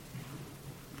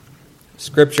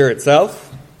Scripture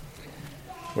itself,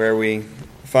 where we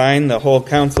find the whole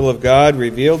counsel of God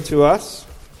revealed to us.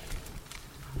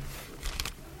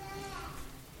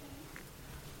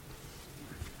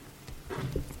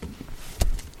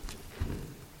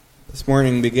 This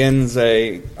morning begins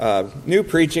a new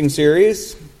preaching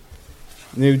series,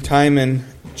 new time in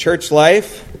church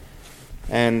life,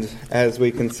 and as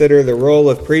we consider the role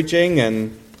of preaching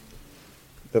and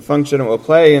the function it will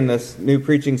play in this new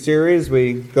preaching series,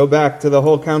 we go back to the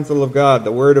whole counsel of God,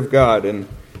 the Word of God, and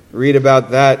read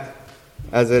about that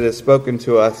as it is spoken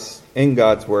to us in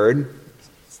God's Word.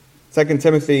 2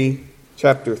 Timothy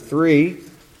chapter 3,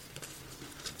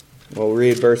 we'll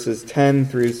read verses 10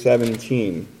 through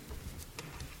 17.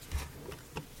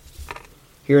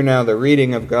 Hear now the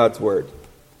reading of God's Word.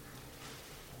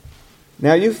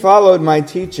 Now you followed my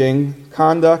teaching,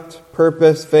 conduct,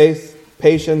 purpose, faith,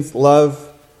 patience, love,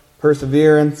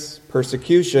 perseverance,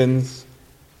 persecutions,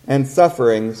 and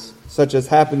sufferings, such as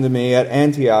happened to me at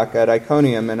Antioch, at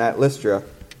Iconium, and at Lystra.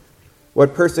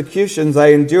 What persecutions I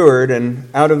endured, and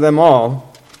out of them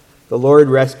all, the Lord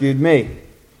rescued me.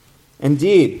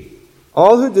 Indeed,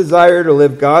 all who desire to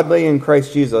live godly in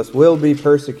Christ Jesus will be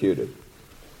persecuted.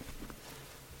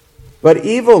 But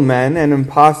evil men and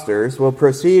impostors will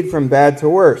proceed from bad to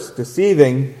worse,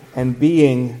 deceiving and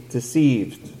being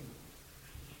deceived.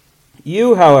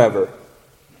 You, however,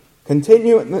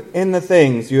 continue in the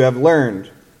things you have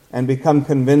learned and become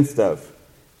convinced of,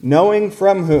 knowing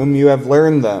from whom you have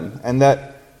learned them, and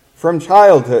that from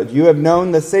childhood you have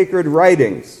known the sacred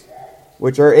writings,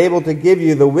 which are able to give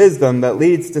you the wisdom that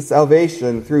leads to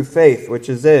salvation through faith which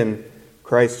is in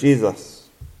Christ Jesus.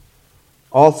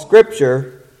 All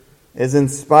Scripture is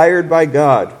inspired by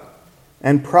God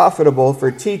and profitable for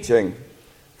teaching,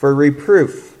 for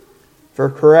reproof,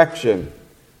 for correction,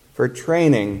 for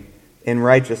training in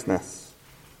righteousness,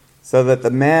 so that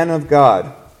the man of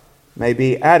God may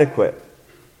be adequate,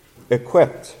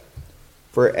 equipped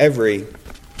for every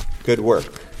good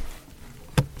work.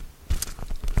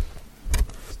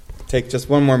 Take just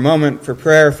one more moment for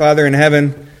prayer. Father in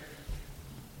heaven,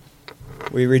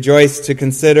 we rejoice to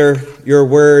consider your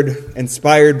word,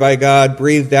 inspired by God,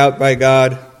 breathed out by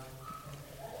God,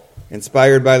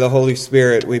 inspired by the Holy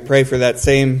Spirit. We pray for that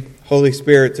same Holy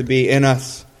Spirit to be in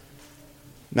us,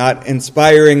 not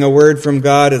inspiring a word from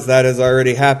God as that has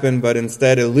already happened, but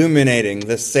instead illuminating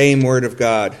the same word of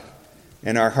God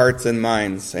in our hearts and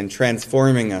minds and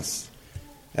transforming us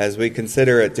as we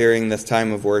consider it during this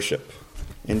time of worship.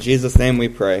 In Jesus' name we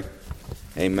pray.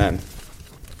 Amen.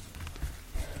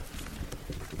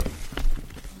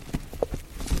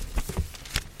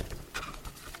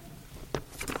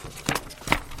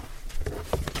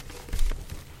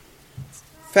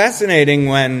 Fascinating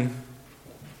when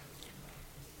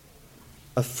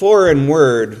a foreign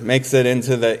word makes it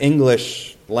into the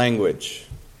English language.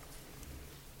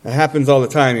 It happens all the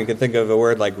time. You can think of a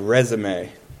word like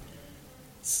resume.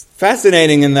 It's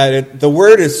fascinating in that the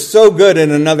word is so good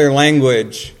in another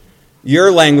language.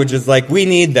 Your language is like, we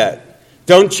need that.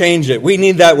 Don't change it. We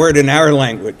need that word in our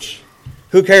language.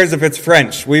 Who cares if it's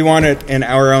French? We want it in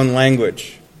our own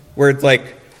language. Words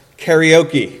like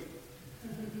karaoke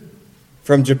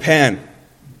from Japan.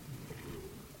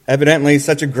 Evidently,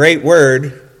 such a great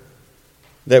word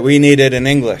that we need it in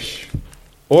English.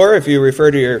 Or if you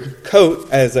refer to your coat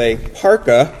as a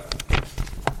parka,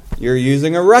 you're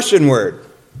using a Russian word.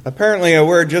 Apparently a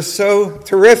word just so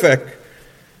terrific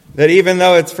that even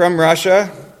though it's from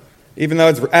Russia, even though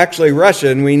it's actually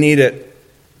Russian, we need it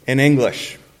in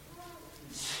English.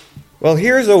 Well,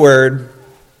 here's a word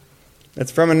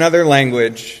that's from another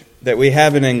language that we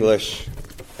have in English,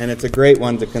 and it's a great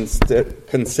one to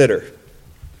consider.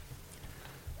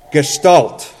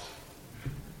 Gestalt.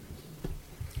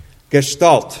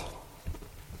 Gestalt.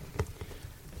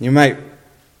 You might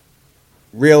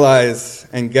realize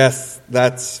and guess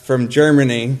that's from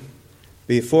Germany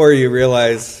before you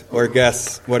realize or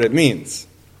guess what it means.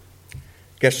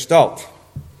 Gestalt.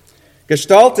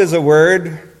 Gestalt is a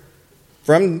word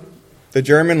from the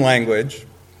German language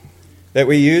that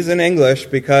we use in English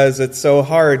because it's so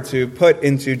hard to put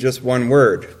into just one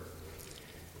word.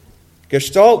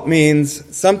 Gestalt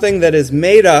means something that is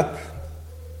made up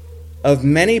of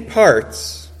many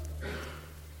parts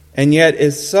and yet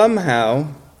is somehow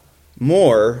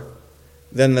more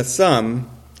than the sum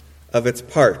of its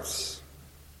parts.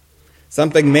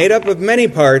 Something made up of many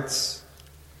parts,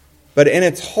 but in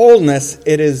its wholeness,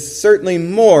 it is certainly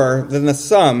more than the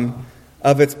sum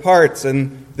of its parts.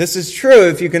 And this is true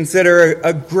if you consider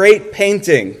a great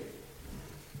painting.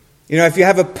 You know, if you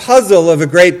have a puzzle of a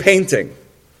great painting,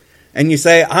 and you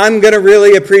say, I'm going to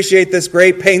really appreciate this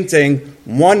great painting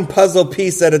one puzzle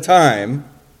piece at a time,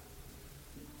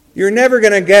 you're never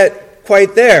going to get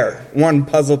quite there, one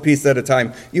puzzle piece at a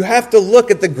time. You have to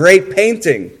look at the great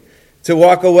painting to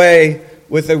walk away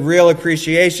with a real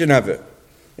appreciation of it.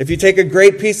 If you take a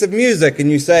great piece of music and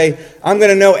you say, I'm going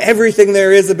to know everything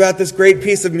there is about this great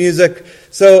piece of music,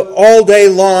 so all day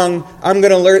long I'm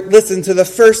going to listen to the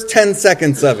first 10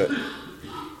 seconds of it.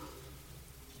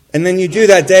 And then you do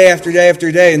that day after day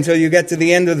after day until you get to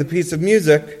the end of the piece of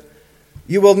music,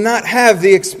 you will not have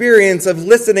the experience of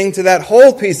listening to that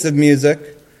whole piece of music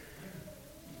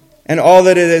and all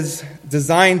that it is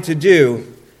designed to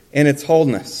do in its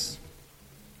wholeness.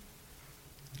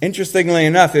 Interestingly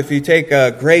enough, if you take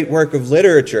a great work of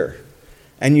literature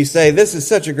and you say, this is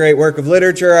such a great work of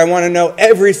literature, I want to know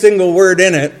every single word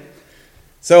in it,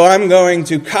 so I'm going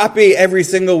to copy every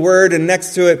single word and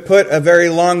next to it put a very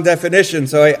long definition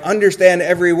so I understand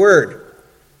every word.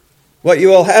 What you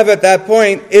will have at that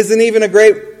point isn't even a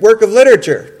great work of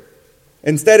literature.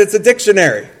 Instead, it's a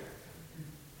dictionary.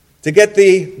 To get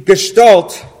the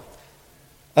gestalt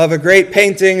of a great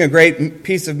painting, a great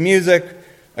piece of music,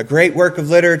 a great work of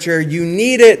literature, you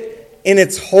need it in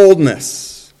its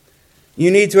wholeness. You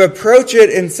need to approach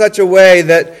it in such a way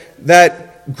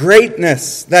that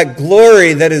greatness, that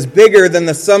glory that is bigger than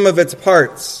the sum of its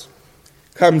parts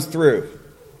comes through.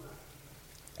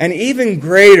 And even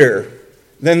greater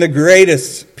than the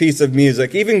greatest piece of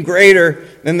music, even greater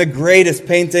than the greatest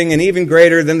painting, and even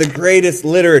greater than the greatest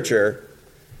literature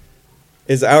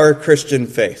is our Christian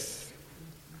faith.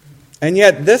 And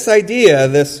yet this idea,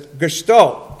 this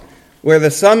gestalt, where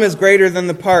the sum is greater than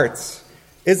the parts,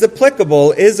 is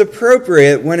applicable, is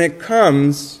appropriate when it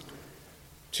comes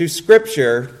to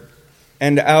Scripture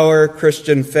and our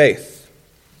Christian faith.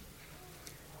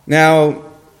 Now,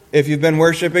 if you've been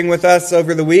worshiping with us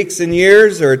over the weeks and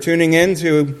years or tuning in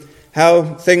to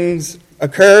how things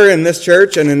occur in this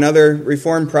church and in other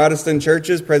Reformed Protestant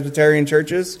churches, Presbyterian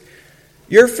churches,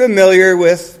 you're familiar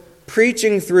with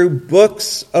preaching through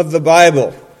books of the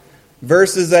Bible,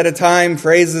 verses at a time,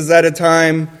 phrases at a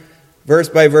time, verse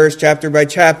by verse, chapter by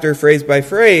chapter, phrase by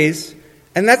phrase,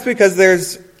 and that's because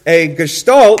there's a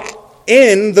gestalt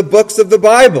in the books of the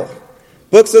Bible.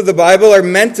 Books of the Bible are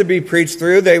meant to be preached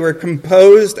through. They were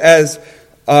composed as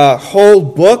whole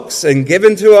books and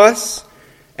given to us,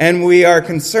 and we are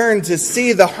concerned to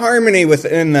see the harmony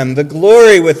within them, the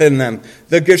glory within them,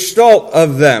 the gestalt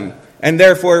of them, and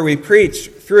therefore we preach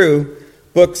through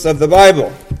books of the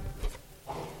Bible.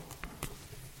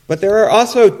 But there are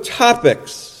also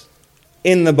topics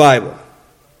in the Bible,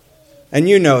 and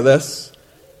you know this.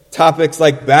 Topics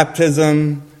like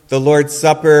baptism, the Lord's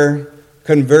Supper,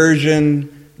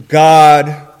 conversion,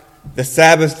 God, the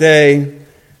Sabbath day.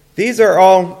 These are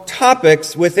all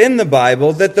topics within the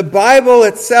Bible that the Bible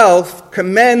itself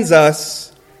commends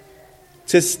us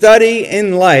to study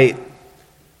in light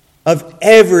of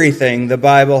everything the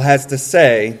Bible has to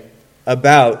say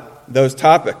about those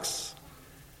topics.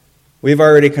 We've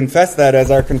already confessed that as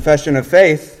our confession of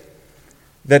faith,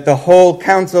 that the whole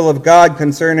counsel of God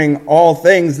concerning all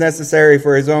things necessary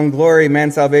for his own glory,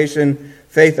 man's salvation,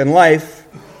 faith, and life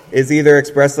is either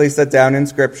expressly set down in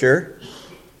Scripture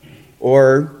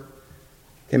or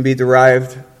can be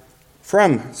derived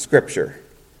from Scripture.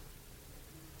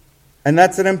 And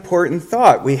that's an important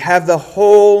thought. We have the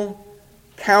whole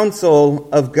counsel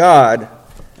of God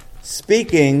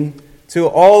speaking to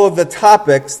all of the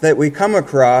topics that we come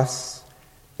across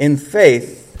in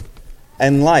faith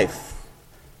and life.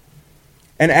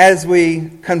 And as we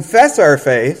confess our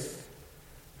faith,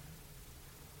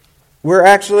 we're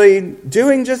actually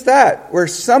doing just that. We're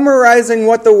summarizing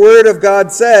what the Word of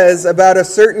God says about a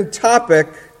certain topic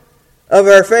of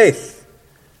our faith.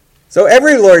 So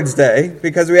every Lord's Day,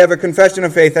 because we have a confession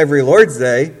of faith every Lord's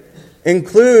Day,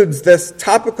 includes this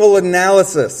topical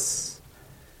analysis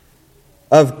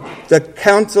of the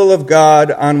counsel of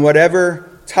God on whatever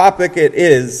topic it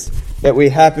is that we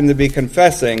happen to be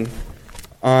confessing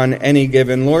on any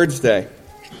given Lord's Day.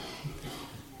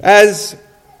 As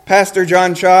Pastor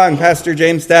John Shaw and Pastor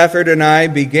James Stafford and I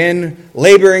begin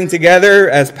laboring together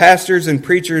as pastors and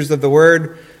preachers of the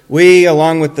Word, we,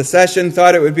 along with the session,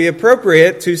 thought it would be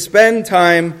appropriate to spend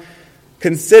time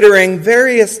considering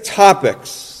various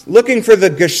topics, looking for the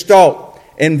gestalt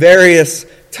in various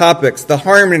topics, the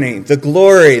harmony, the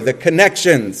glory, the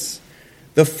connections,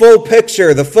 the full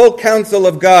picture, the full counsel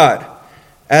of God,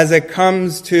 as it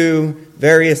comes to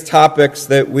various topics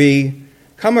that we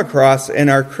come across in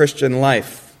our Christian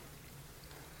life.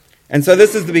 And so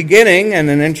this is the beginning and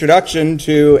an introduction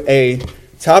to a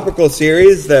topical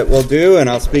series that we'll do, and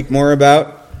I'll speak more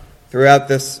about throughout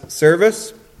this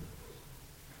service.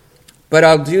 But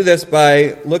I'll do this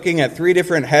by looking at three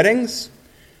different headings.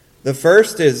 The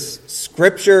first is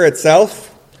Scripture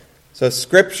itself, so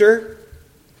Scripture.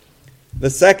 The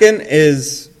second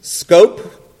is scope.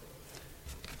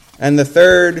 And the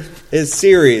third is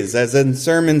series, as in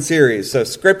sermon series. So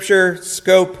Scripture,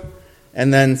 scope,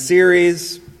 and then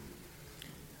series.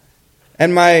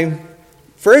 And my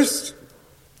first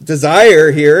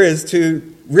desire here is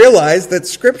to realize that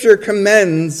Scripture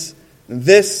commends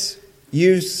this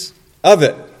use of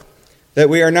it. That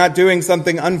we are not doing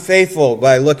something unfaithful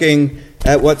by looking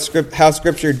at how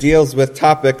Scripture deals with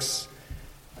topics,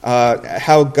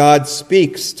 how God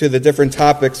speaks to the different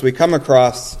topics we come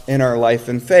across in our life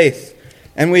and faith.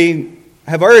 And we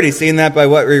have already seen that by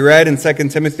what we read in 2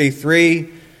 Timothy 3,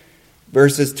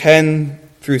 verses 10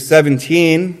 through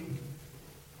 17.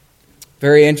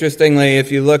 Very interestingly,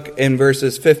 if you look in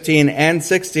verses 15 and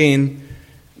 16,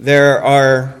 there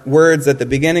are words at the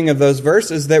beginning of those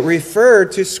verses that refer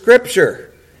to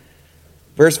Scripture.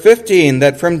 Verse 15,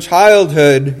 that from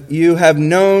childhood you have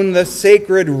known the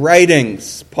sacred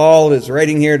writings. Paul is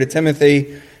writing here to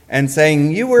Timothy and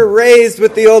saying, you were raised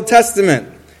with the Old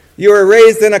Testament. You were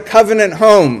raised in a covenant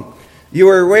home. You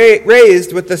were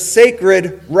raised with the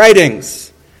sacred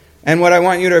writings. And what I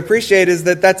want you to appreciate is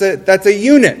that that's a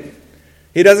unit.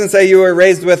 He doesn't say you were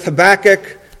raised with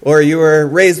Habakkuk or you were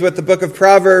raised with the book of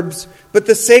Proverbs, but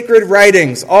the sacred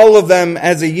writings, all of them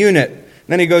as a unit. And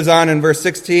then he goes on in verse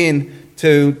 16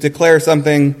 to declare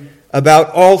something about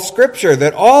all Scripture,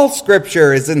 that all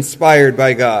Scripture is inspired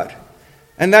by God.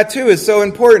 And that too is so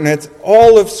important. It's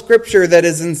all of Scripture that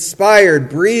is inspired,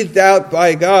 breathed out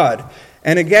by God.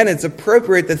 And again, it's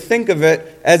appropriate to think of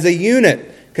it as a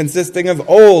unit consisting of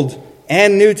Old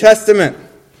and New Testament,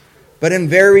 but in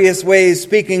various ways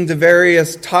speaking to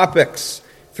various topics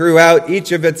throughout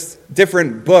each of its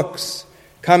different books,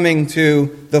 coming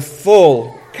to the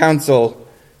full counsel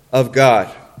of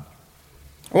God.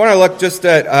 I want to look just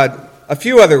at a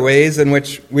few other ways in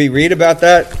which we read about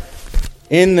that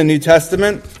in the New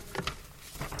Testament.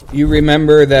 You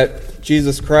remember that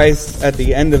Jesus Christ, at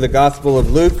the end of the Gospel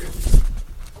of Luke,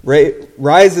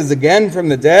 rises again from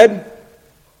the dead,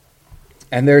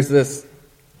 and there's this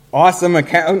awesome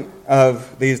account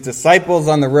of these disciples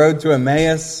on the road to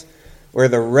Emmaus, where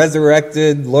the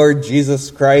resurrected Lord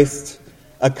Jesus Christ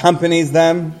accompanies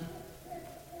them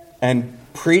and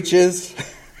preaches.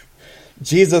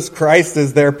 Jesus Christ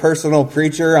is their personal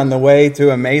preacher on the way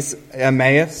to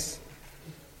Emmaus.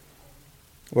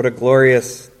 What a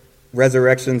glorious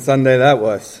Resurrection Sunday that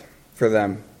was for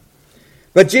them.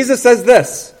 But Jesus says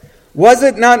this, was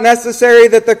it not necessary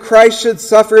that the Christ should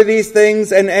suffer these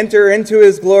things and enter into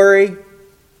his glory?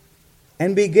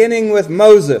 And beginning with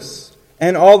Moses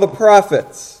and all the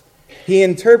prophets, he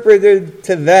interpreted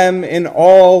to them in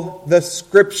all the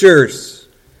Scriptures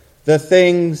the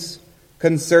things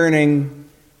concerning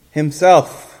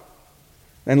himself.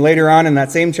 And later on in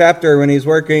that same chapter, when he's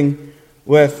working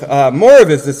with more of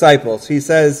his disciples, he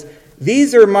says,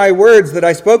 these are my words that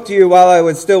I spoke to you while I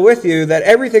was still with you, that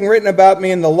everything written about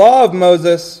me in the law of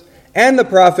Moses and the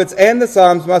prophets and the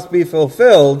Psalms must be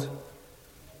fulfilled.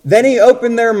 Then he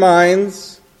opened their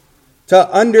minds to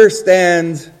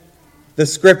understand the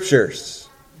Scriptures.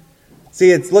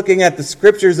 See, it's looking at the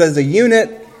Scriptures as a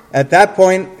unit. At that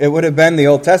point, it would have been the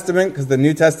Old Testament because the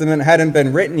New Testament hadn't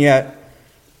been written yet.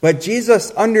 But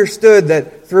Jesus understood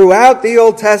that throughout the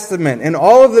Old Testament and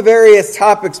all of the various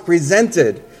topics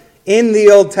presented in the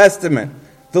Old Testament,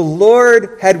 the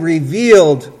Lord had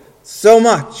revealed so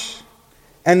much,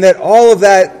 and that all of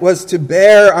that was to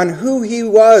bear on who he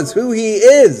was, who he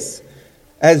is,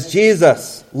 as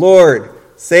Jesus, Lord,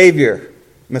 Savior,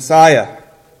 Messiah.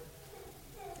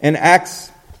 In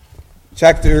Acts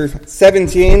chapter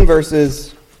 17,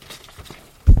 verses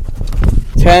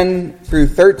 10 through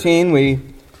 13, we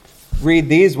read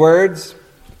these words,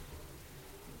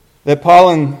 that Paul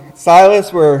and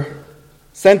Silas were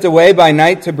sent away by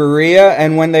night to Berea,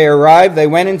 and when they arrived, they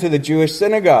went into the Jewish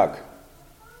synagogue.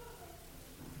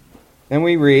 Then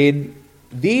we read,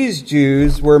 these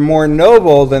Jews were more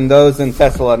noble than those in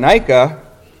Thessalonica.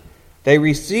 They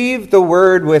received the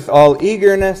word with all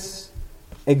eagerness,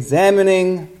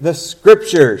 examining the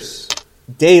Scriptures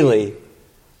daily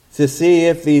to see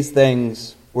if these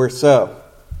things were so.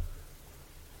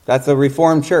 That's a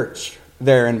Reformed church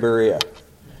there in Berea.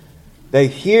 They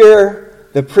hear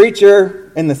the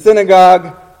preacher in the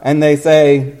synagogue and they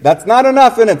say, that's not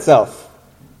enough in itself.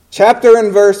 Chapter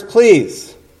and verse,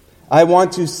 please. I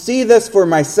want to see this for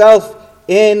myself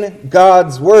in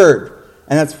God's Word.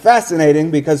 And that's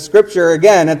fascinating because Scripture,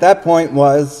 again, at that point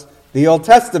was the Old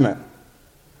Testament.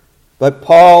 But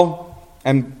Paul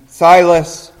and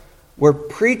Silas were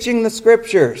preaching the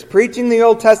Scriptures, preaching the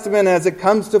Old Testament as it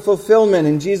comes to fulfillment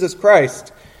in Jesus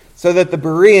Christ, so that the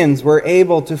Bereans were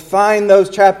able to find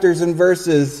those chapters and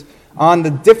verses on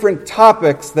the different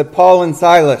topics that Paul and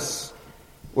Silas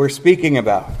were speaking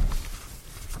about,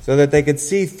 so that they could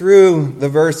see through the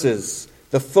verses,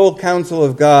 the full counsel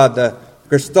of God, the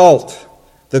gestalt,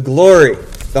 the glory,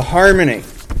 the harmony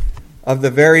of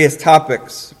the various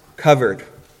topics covered.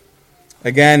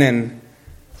 Again, in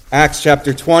Acts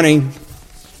chapter 20,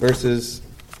 verses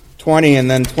 20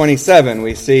 and then 27,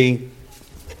 we see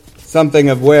something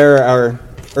of where our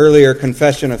earlier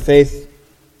confession of faith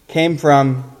came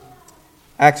from.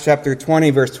 Acts chapter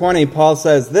 20, verse 20, Paul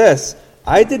says this,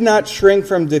 "I did not shrink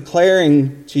from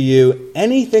declaring to you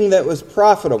anything that was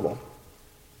profitable."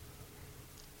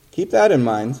 Keep that in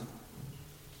mind.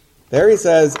 There he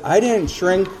says, "I didn't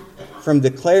shrink from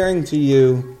declaring to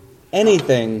you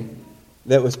anything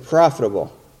that was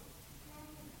profitable."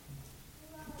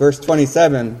 Verse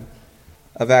 27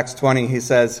 of Acts 20, he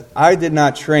says, "I did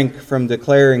not shrink from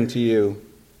declaring to you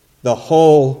the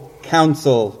whole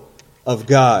counsel of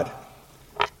God."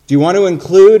 Do you want to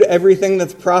include everything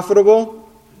that's profitable?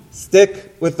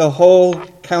 Stick with the whole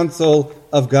counsel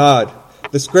of God.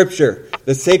 The Scripture,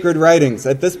 the sacred writings.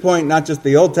 At this point, not just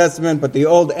the Old Testament, but the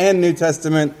Old and New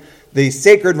Testament. The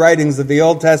sacred writings of the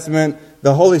Old Testament,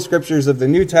 the Holy Scriptures of the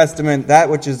New Testament, that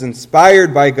which is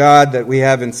inspired by God that we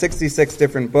have in 66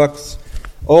 different books,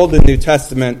 Old and New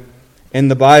Testament, in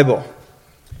the Bible.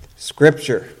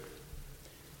 Scripture.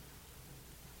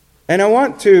 And I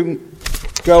want to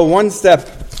go one step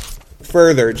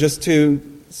further, just to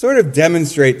sort of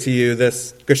demonstrate to you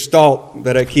this gestalt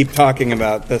that I keep talking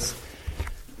about, this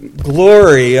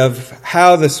glory of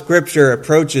how the Scripture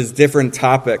approaches different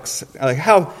topics, like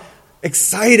how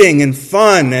exciting and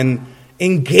fun and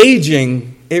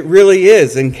engaging it really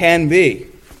is and can be.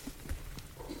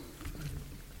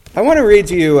 I want to read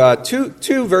to you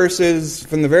two verses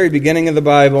from the very beginning of the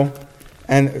Bible,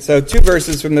 and so 2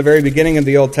 verses from the very beginning of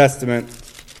the Old Testament,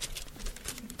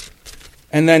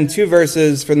 and then 2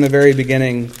 verses from the very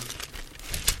beginning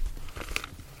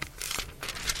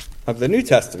of the New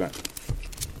Testament.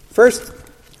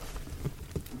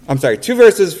 2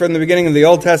 verses from the beginning of the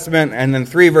Old Testament, and then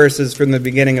 3 verses from the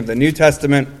beginning of the New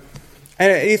Testament.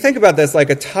 And you think about this like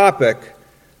a topic.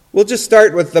 We'll just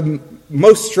start with the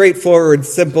most straightforward,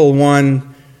 simple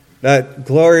one, that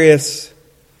glorious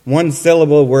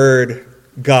one-syllable word,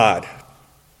 God.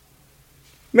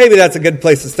 Maybe that's a good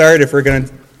place to start if we're going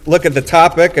to look at the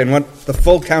topic and what the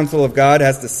full counsel of God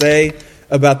has to say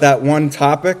about that one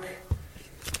topic.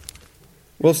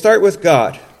 We'll start with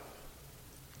God.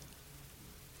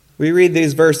 We read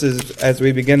these verses as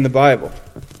we begin the Bible.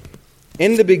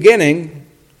 "In the beginning,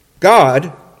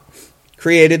 God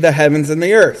created the heavens and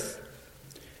the earth.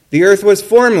 The earth was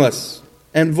formless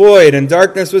and void, and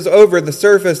darkness was over the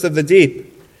surface of the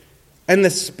deep. And the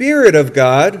Spirit of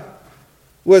God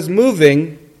was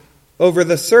moving over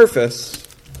the surface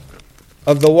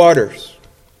of the waters."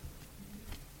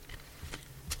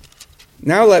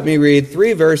 Now let me read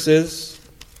 3 verses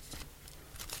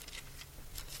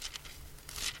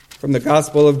from the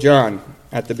Gospel of John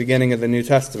at the beginning of the New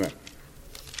Testament.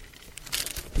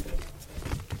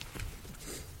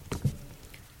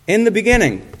 "In the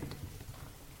beginning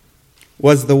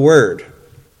was the Word,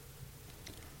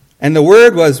 and the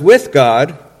Word was with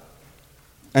God,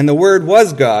 and the Word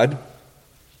was God.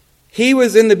 He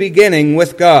was in the beginning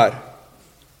with God.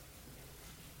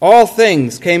 All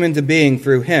things came into being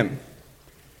through him,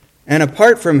 and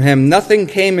apart from him nothing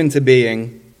came into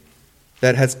being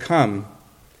that has come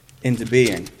into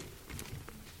being."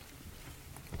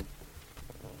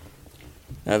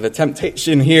 Now, the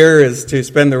temptation here is to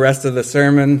spend the rest of the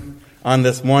sermon on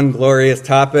this one glorious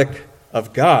topic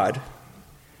of God.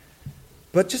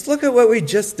 But just look at what we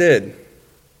just did.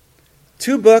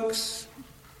 2 books,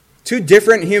 2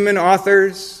 different human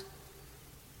authors,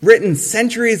 written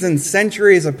centuries and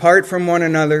centuries apart from one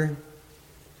another,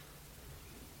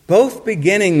 both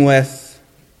beginning with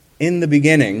 "in the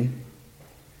beginning,"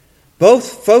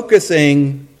 both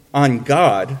focusing on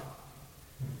God.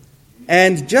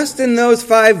 And just in those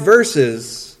 5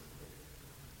 verses,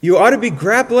 you ought to be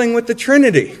grappling with the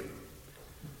Trinity.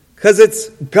 Because it's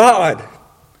God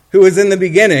who is in the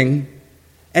beginning,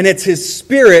 and it's his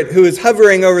Spirit who is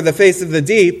hovering over the face of the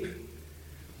deep.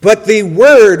 But the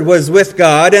Word was with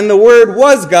God, and the Word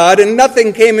was God, and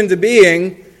nothing came into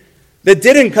being that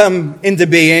didn't come into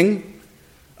being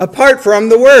apart from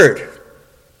the Word,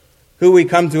 who we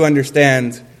come to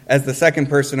understand as the second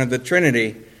person of the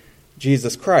Trinity,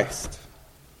 Jesus Christ.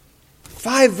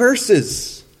 5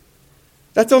 verses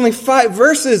That's only 5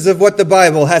 verses of what the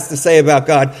Bible has to say about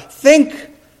God. Think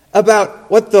about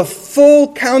what the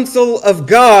full counsel of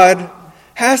God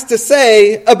has to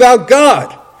say about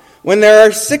God, when there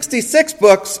are 66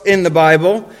 books in the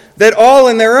Bible that all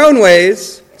in their own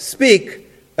ways speak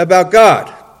about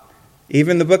God.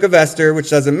 Even the book of Esther, which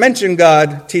doesn't mention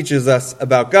God, teaches us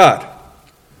about God.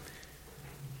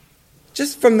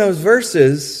 Just from those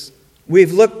verses,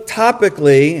 we've looked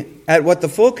topically at what the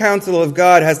full counsel of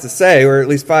God has to say, or at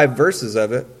least 5 verses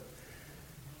of it.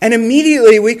 And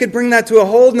immediately we could bring that to a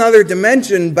whole nother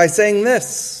dimension by saying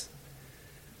this.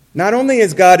 Not only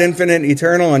is God infinite,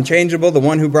 eternal, unchangeable, the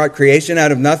one who brought creation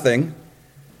out of nothing,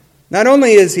 not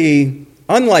only is he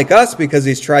unlike us because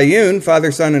he's triune,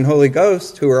 Father, Son, and Holy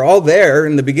Ghost, who are all there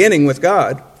in the beginning with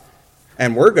God,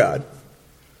 and were God,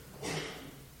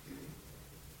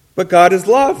 but God is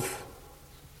love.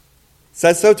 It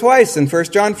says so twice in 1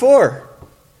 John 4.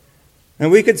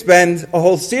 And we could spend a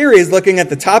whole series looking at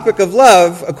the topic of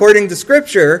love according to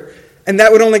Scripture, and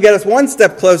that would only get us one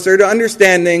step closer to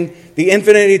understanding the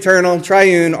infinite, eternal,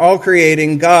 triune,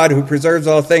 all-creating God who preserves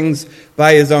all things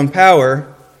by his own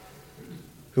power,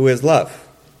 who is love.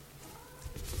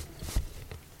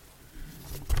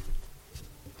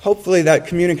 Hopefully that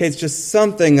communicates just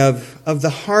something of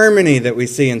the harmony that we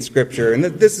see in Scripture. And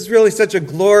this is really such a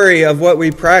glory of what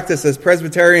we practice as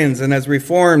Presbyterians and as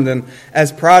Reformed and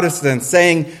as Protestants,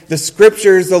 saying the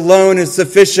Scriptures alone is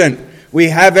sufficient. We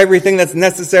have everything that's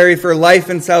necessary for life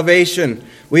and salvation.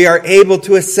 We are able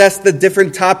to assess the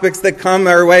different topics that come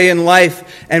our way in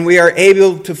life, and we are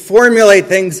able to formulate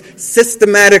things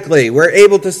systematically. We're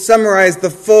able to summarize the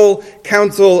full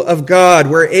counsel of God.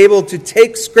 We're able to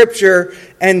take Scripture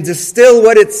and distill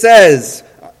what it says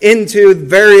into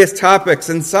various topics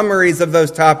and summaries of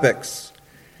those topics.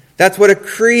 That's what a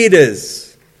creed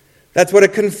is. That's what a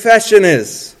confession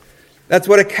is. That's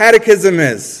what a catechism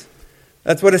is.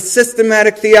 That's what a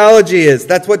systematic theology is.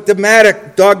 That's what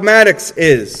dogmatics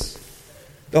is.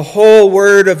 The whole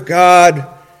Word of God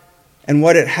and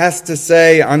what it has to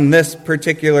say on this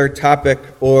particular topic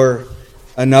or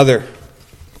another.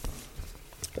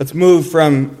 Let's move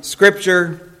from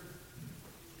Scripture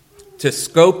to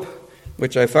scope,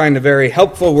 which I find a very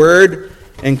helpful word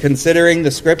in considering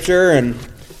the Scripture and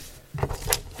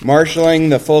marshaling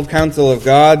the full counsel of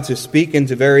God to speak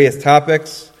into various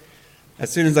topics. As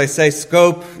soon as I say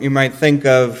scope, you might think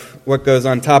of what goes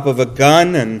on top of a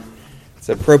gun, and it's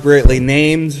appropriately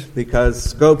named because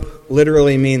scope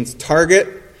literally means target.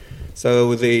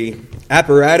 So the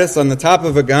apparatus on the top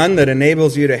of a gun that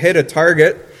enables you to hit a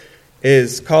target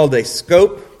is called a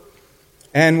scope.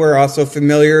 And we're also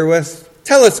familiar with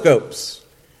telescopes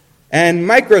and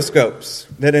microscopes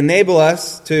that enable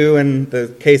us to, in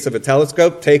the case of a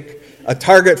telescope, take a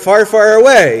target far, far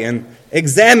away and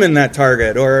examine that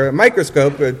target, or a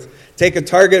microscope would take a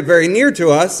target very near to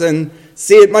us and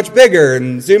see it much bigger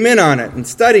and zoom in on it and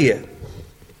study it.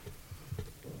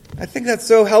 I think that's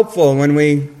so helpful when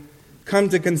we come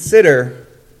to consider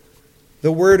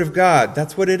the Word of God.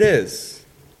 That's what it is.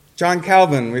 John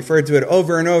Calvin referred to it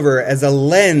over and over as a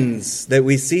lens that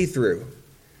we see through.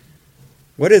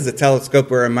 What is a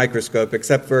telescope or a microscope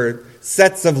except for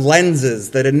sets of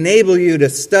lenses that enable you to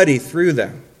study through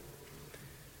them?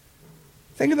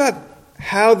 Think about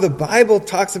how the Bible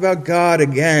talks about God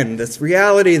again. This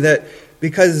reality that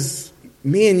because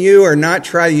me and you are not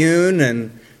triune,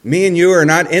 and me and you are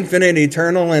not infinite,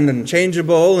 eternal, and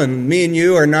unchangeable, and me and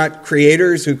you are not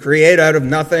creators who create out of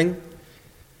nothing,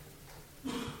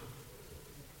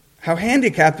 how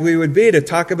handicapped we would be to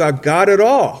talk about God at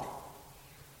all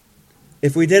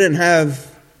if we didn't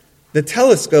have the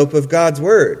telescope of God's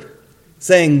Word,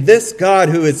 saying this God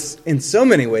who is in so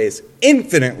many ways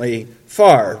infinitely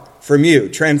far from you,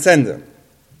 transcendent.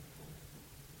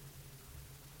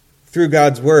 Through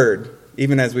God's Word,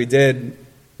 even as we did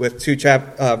with 2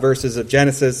 verses of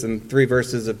Genesis and 3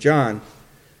 verses of John,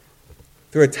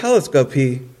 through a telescope,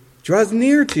 he draws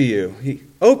near to you. He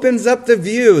opens up the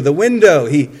view, the window.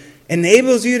 He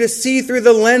enables you to see through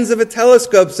the lens of a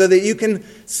telescope so that you can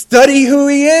study who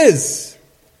he is,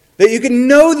 that you can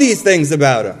know these things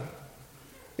about him.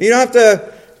 You don't have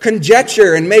to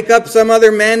conjecture and make up some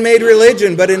other man-made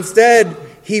religion, but instead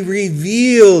he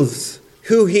reveals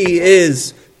who he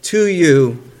is to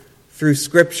you through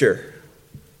Scripture.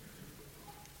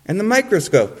 And the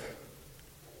microscope,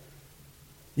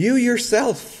 you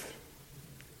yourself,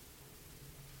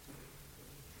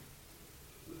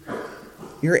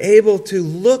 you're able to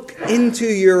look into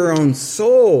your own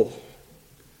soul,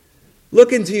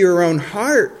 look into your own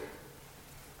heart,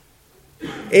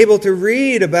 able to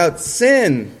read about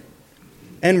sin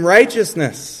and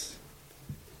righteousness.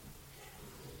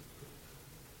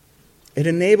 It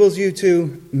enables you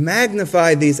to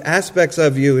magnify these aspects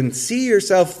of you and see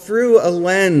yourself through a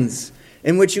lens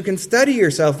in which you can study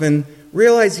yourself and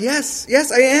realize,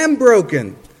 yes, I am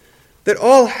broken, that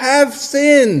all have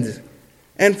sinned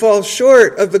and fall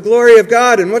short of the glory of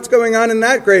God. And what's going on in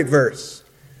that great verse?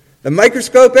 The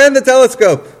microscope and the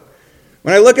telescope.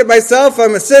 When I look at myself,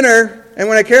 I'm a sinner, and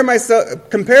when I compare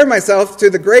myself to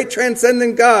the great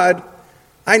transcendent God,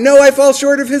 I know I fall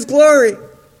short of his glory.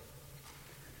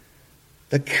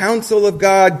 The counsel of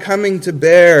God coming to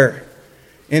bear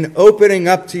in opening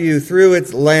up to you through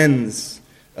its lens,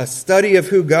 a study of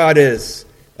who God is,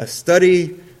 a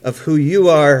study of who you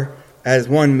are as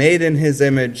one made in his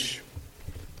image,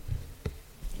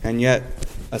 and yet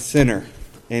a sinner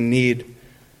in need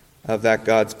of that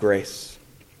God's grace.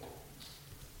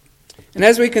 And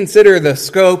as we consider the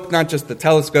scope, not just the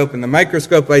telescope and the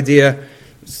microscope idea,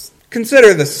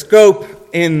 consider the scope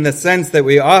in the sense that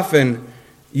we often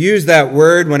use that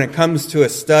word when it comes to a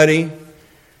study,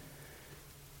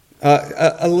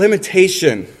 a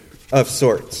limitation of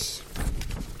sorts.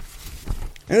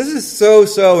 And this is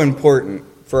so important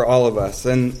for all of us.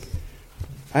 And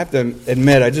I have to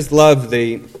admit, I just love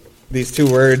these two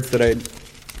words that I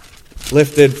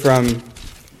lifted from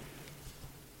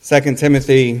 2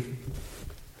 Timothy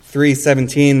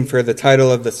 3:17 for the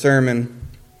title of the sermon.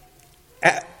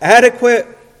 Adequate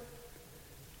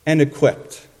and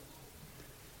equipped.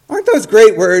 Aren't those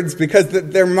great words? Because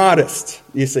they're modest,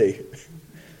 you see.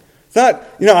 It's not,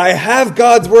 I have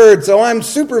God's word, so I'm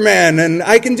Superman, and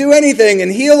I can do anything, and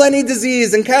heal any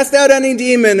disease, and cast out any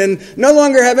demon, and no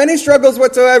longer have any struggles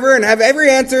whatsoever, and have every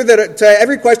answer to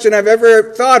every question I've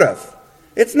ever thought of.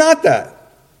 It's not that.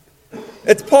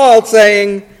 It's Paul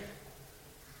saying,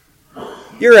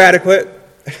 you're adequate.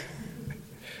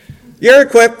 You're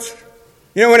equipped.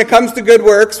 When it comes to good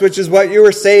works, which is what you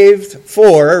were saved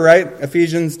for, right?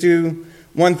 Ephesians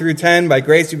 2:1-10, by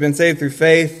grace you've been saved through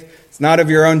faith. It's not of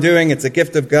your own doing, it's a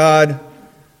gift of God.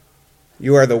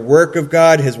 You are the work of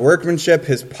God, his workmanship,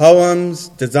 his poems,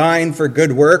 designed for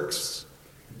good works.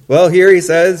 Well, here he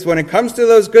says, when it comes to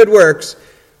those good works,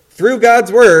 through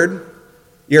God's word,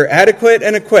 you're adequate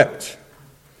and equipped.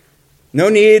 No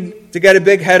need to get a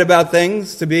big head about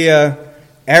things, to be an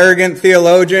arrogant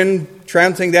theologian,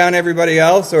 trouncing down everybody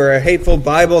else, or a hateful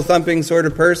Bible-thumping sort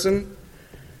of person.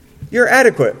 You're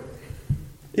adequate.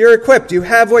 You're equipped. You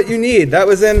have what you need. That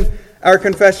was in our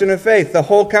confession of faith, the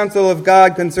whole counsel of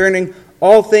God concerning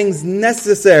all things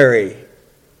necessary.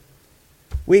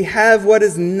 We have what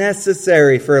is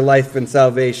necessary for life and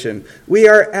salvation. We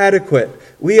are adequate.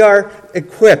 We are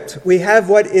equipped. We have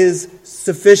what is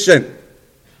sufficient.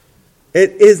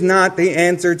 It is not the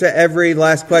answer to every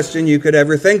last question you could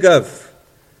ever think of.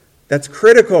 That's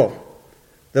critical.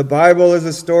 The Bible is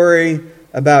a story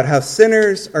about how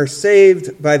sinners are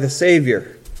saved by the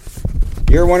Savior.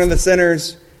 You're one of the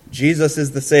sinners. Jesus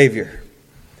is the Savior.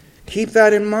 Keep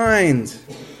that in mind.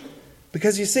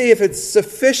 Because you see, if it's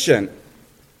sufficient,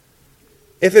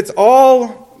 if it's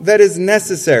all that is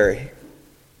necessary,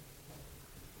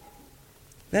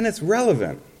 then it's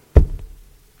relevant.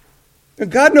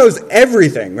 God knows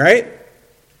everything, right?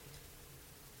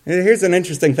 And here's an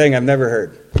interesting thing I've never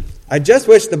heard. I just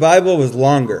wish the Bible was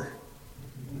longer.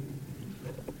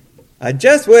 I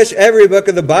just wish every book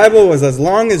of the Bible was as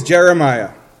long as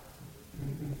Jeremiah.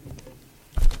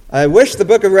 I wish the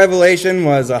book of Revelation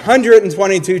was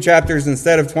 122 chapters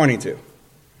instead of 22.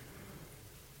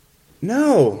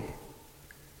 No.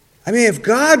 I mean, if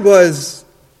God was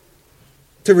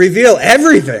to reveal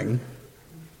everything,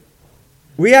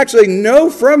 we actually know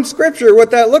from Scripture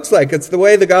what that looks like. It's the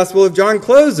way the Gospel of John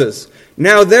closes.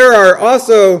 Now, there are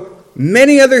also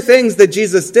many other things that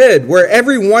Jesus did. Were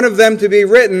every one of them to be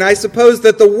written, I suppose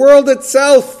that the world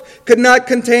itself could not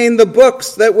contain the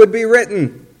books that would be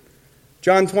written.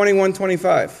 John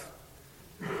 21:25.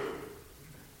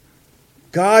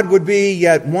 God would be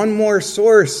yet one more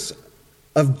source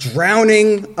of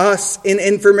drowning us in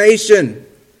information.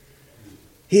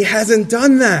 He hasn't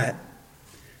done that.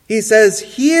 He says,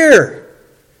 here,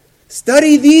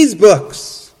 study these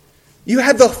books. You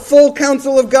have the full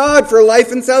counsel of God for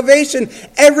life and salvation.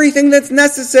 Everything that's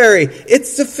necessary.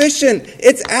 It's sufficient.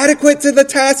 It's adequate to the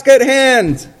task at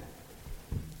hand.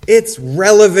 It's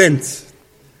relevant.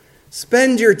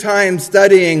 Spend your time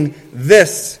studying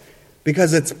this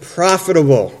because it's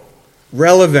profitable,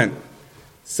 relevant,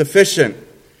 sufficient.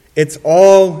 It's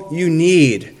all you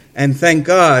need. And thank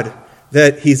God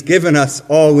that he's given us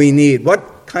all we need.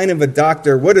 What kind of a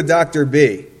doctor would a doctor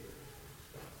be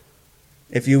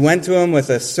if you went to him with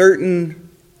a certain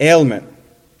ailment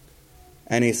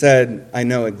and he said, I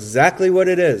know exactly what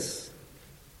it is,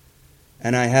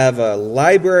 and I have a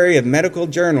library of medical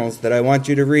journals that I want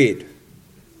you to read.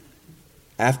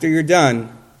 After you're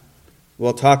done,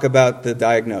 we'll talk about the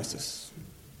diagnosis.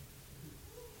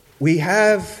 We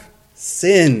have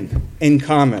sin in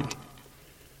common.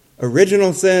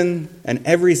 Original sin and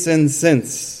every sin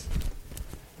since.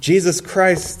 Jesus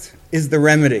Christ is the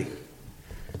remedy.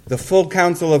 The full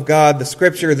counsel of God, the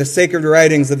Scripture, the sacred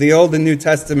writings of the Old and New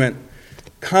Testament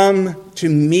come to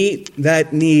meet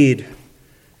that need,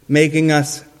 making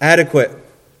us adequate,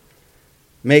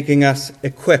 making us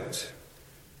equipped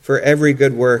for every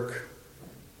good work.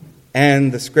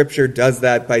 And the Scripture does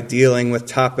that by dealing with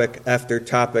topic after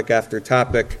topic after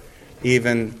topic,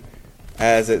 even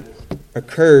as it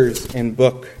occurs in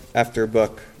book after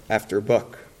book after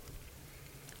book.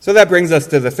 So that brings us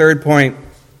to the third point,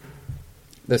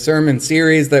 the sermon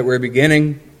series that we're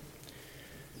beginning.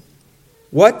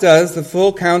 What does the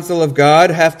full counsel of God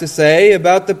have to say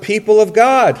about the people of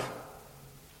God?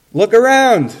 Look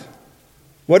around.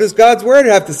 What does God's Word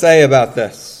have to say about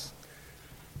this?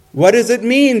 What does it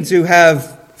mean to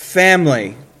have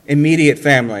family, immediate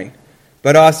family,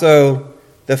 but also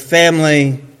the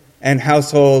family and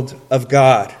household of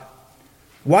God?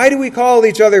 Why do we call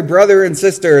each other brother and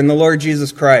sister in the Lord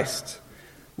Jesus Christ?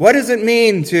 What does it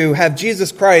mean to have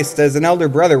Jesus Christ as an elder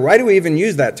brother? Why do we even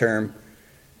use that term?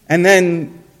 And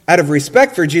then, out of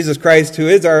respect for Jesus Christ, who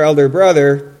is our elder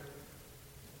brother,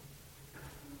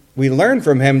 we learn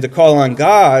from him to call on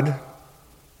God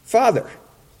Father.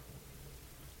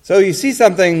 So you see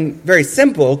something very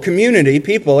simple, community,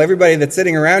 people, everybody that's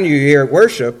sitting around you here at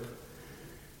worship,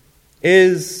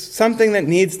 is something that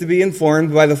needs to be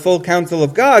informed by the full counsel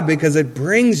of God, because it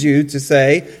brings you to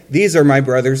say, these are my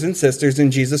brothers and sisters in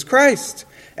Jesus Christ.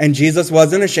 And Jesus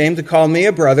wasn't ashamed to call me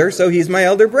a brother, so he's my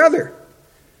elder brother.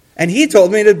 And he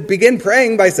told me to begin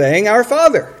praying by saying, Our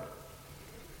Father.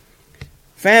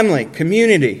 Family,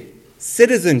 community,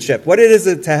 citizenship. What is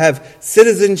it to have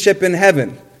citizenship in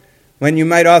heaven when you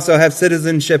might also have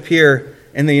citizenship here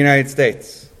in the United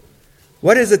States?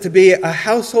 What is it to be a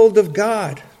household of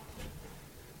God?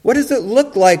 What does it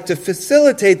look like to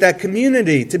facilitate that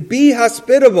community, to be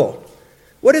hospitable?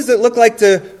 What does it look like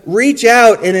to reach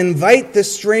out and invite the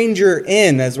stranger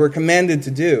in, as we're commanded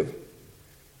to do?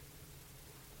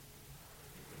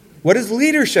 What does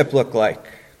leadership look like?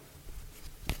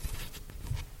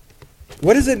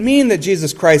 What does it mean that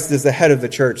Jesus Christ is the head of the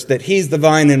church, that he's the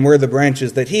vine and we're the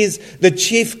branches, that he's the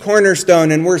chief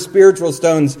cornerstone and we're spiritual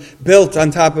stones built on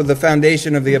top of the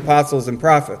foundation of the apostles and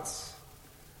prophets?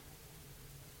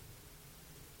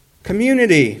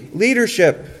 Community,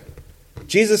 leadership,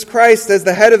 Jesus Christ as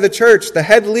the head of the church, the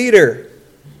head leader,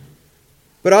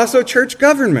 but also church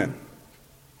government,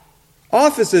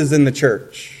 offices in the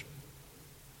church,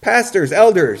 pastors,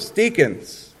 elders,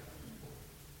 deacons.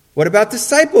 What about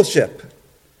discipleship?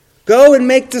 Go and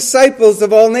make disciples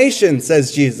of all nations,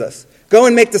 says Jesus. Go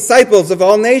and make disciples of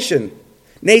all nations,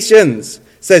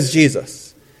 says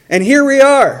Jesus. And here we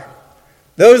are,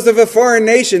 those of a foreign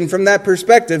nation from that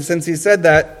perspective, since he said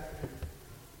that,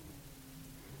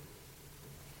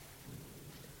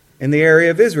 in the area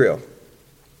of Israel.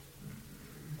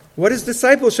 What does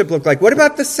discipleship look like? What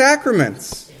about the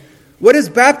sacraments? What does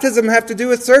baptism have to do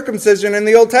with circumcision in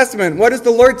the Old Testament? What does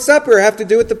the Lord's Supper have to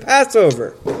do with the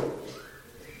Passover?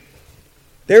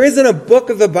 There isn't a book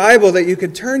of the Bible that you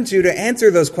could turn to answer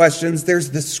those questions.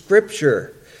 There's the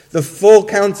Scripture, the full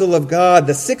counsel of God,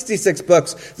 the 66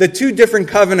 books, the 2 different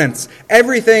covenants,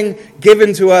 everything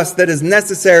given to us that is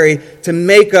necessary to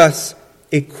make us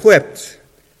equipped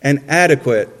and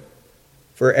adequate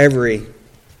for every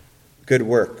good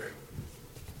work.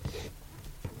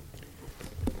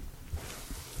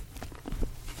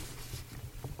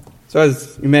 So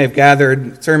as you may have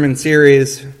gathered, sermon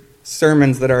series,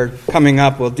 sermons that are coming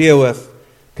up will deal with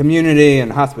community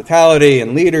and hospitality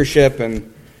and leadership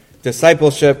and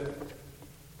discipleship.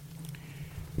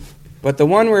 But the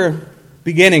one we're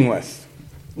beginning with,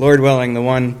 Lord willing, the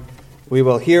one we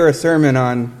will hear a sermon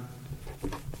on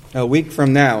a week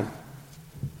from now,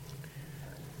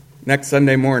 next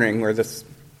Sunday morning,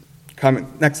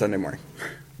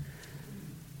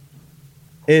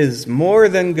 is more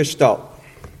than Gestalt.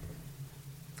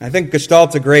 I think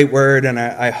Gestalt's a great word, and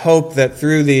I hope that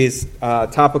through these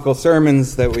topical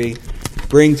sermons that we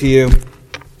bring to you,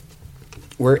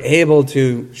 we're able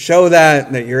to show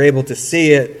that you're able to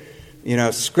see it,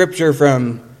 Scripture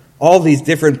from all these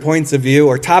different points of view,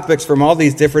 or topics from all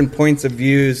these different points of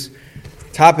views,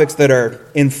 topics that are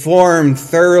informed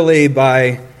thoroughly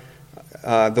by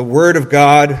the Word of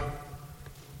God,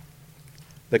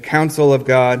 the counsel of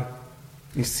God.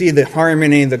 You see the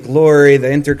harmony, the glory, the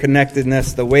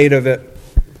interconnectedness, the weight of it.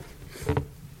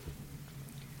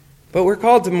 But we're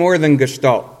called to more than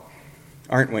Gestalt,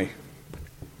 aren't we?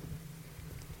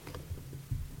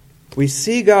 We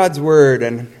see God's Word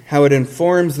and how it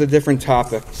informs the different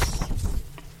topics.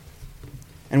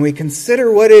 And we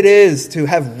consider what it is to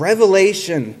have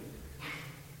revelation,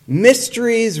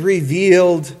 mysteries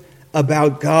revealed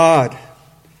about God,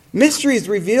 mysteries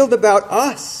revealed about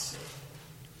us.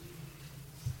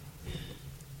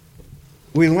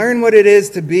 We learn what it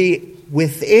is to be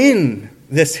within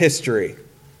this history,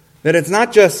 that it's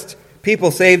not just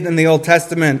people saved in the Old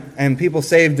Testament and people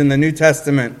saved in the New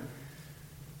Testament,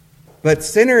 but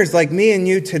sinners like me and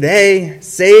you today,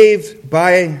 saved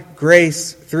by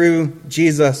grace through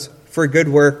Jesus for good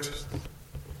works.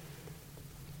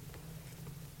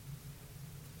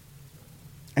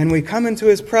 And we come into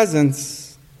His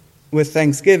presence with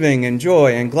thanksgiving and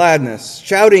joy and gladness,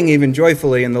 shouting even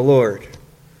joyfully in the Lord.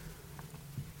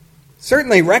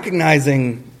 Certainly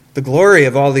recognizing the glory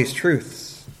of all these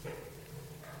truths,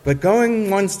 but going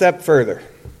one step further,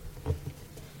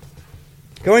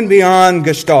 going beyond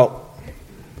Gestalt,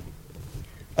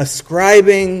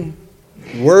 ascribing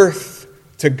worth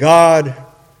to God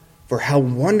for how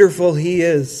wonderful He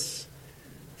is,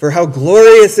 for how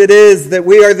glorious it is that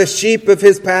we are the sheep of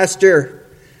His pasture,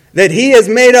 that He has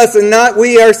made us and not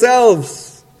we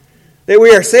ourselves, that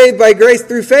we are saved by grace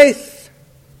through faith.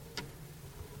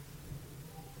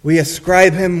 We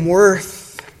ascribe Him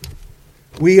worth.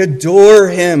 We adore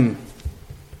Him.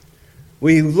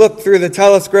 We look through the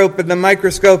telescope and the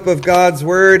microscope of God's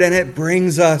Word, and it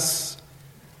brings us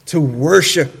to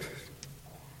worship.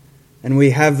 And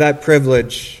we have that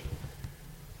privilege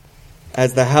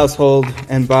as the household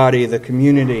and body, the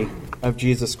community of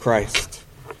Jesus Christ.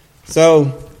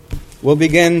 So we'll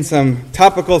begin some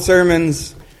topical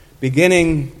sermons,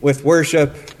 beginning with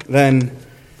worship, then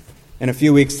in a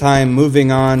few weeks' time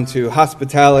moving on to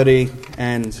hospitality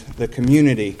and the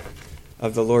community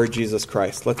of the Lord Jesus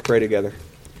Christ. Let's pray together.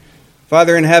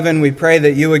 Father in heaven, we pray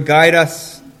that you would guide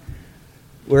us.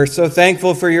 We're so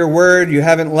thankful for your word. You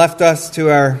haven't left us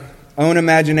to our own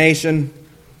imagination.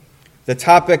 The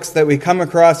topics that we come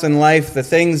across in life, the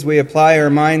things we apply our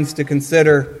minds to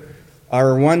consider,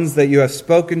 are ones that you have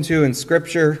spoken to in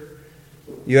Scripture.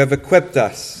 You have equipped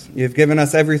us. You have given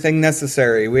us everything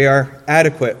necessary. We are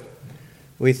adequate.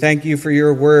 We thank you for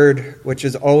your word, which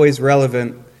is always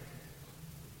relevant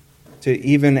to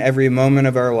even every moment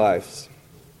of our lives.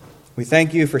 We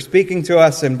thank you for speaking to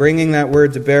us and bringing that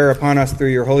word to bear upon us through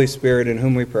your Holy Spirit, in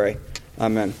whom we pray.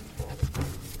 Amen.